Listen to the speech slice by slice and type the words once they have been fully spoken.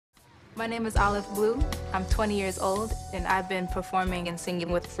My name is Oliv Blu. I'm 20 years old, and I've been performing and singing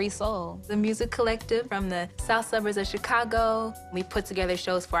with Free Soul, the music collective from the south suburbs of Chicago. We put together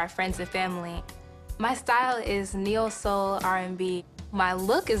shows for our friends and family. My style is neo-soul R&B. My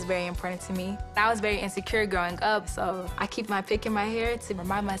look is very important to me. I was very insecure growing up, so I keep my pick in my hair to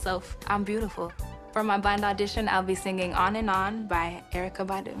remind myself I'm beautiful. For my blind audition, I'll be singing On and On by Erykah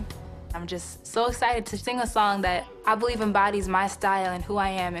Badu. I'm just so excited to sing a song that I believe embodies my style and who I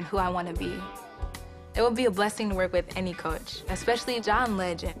am and who I want to be. It would be a blessing to work with any coach, especially John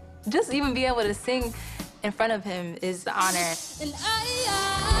Legend. Just even being able to sing in front of him is the honor.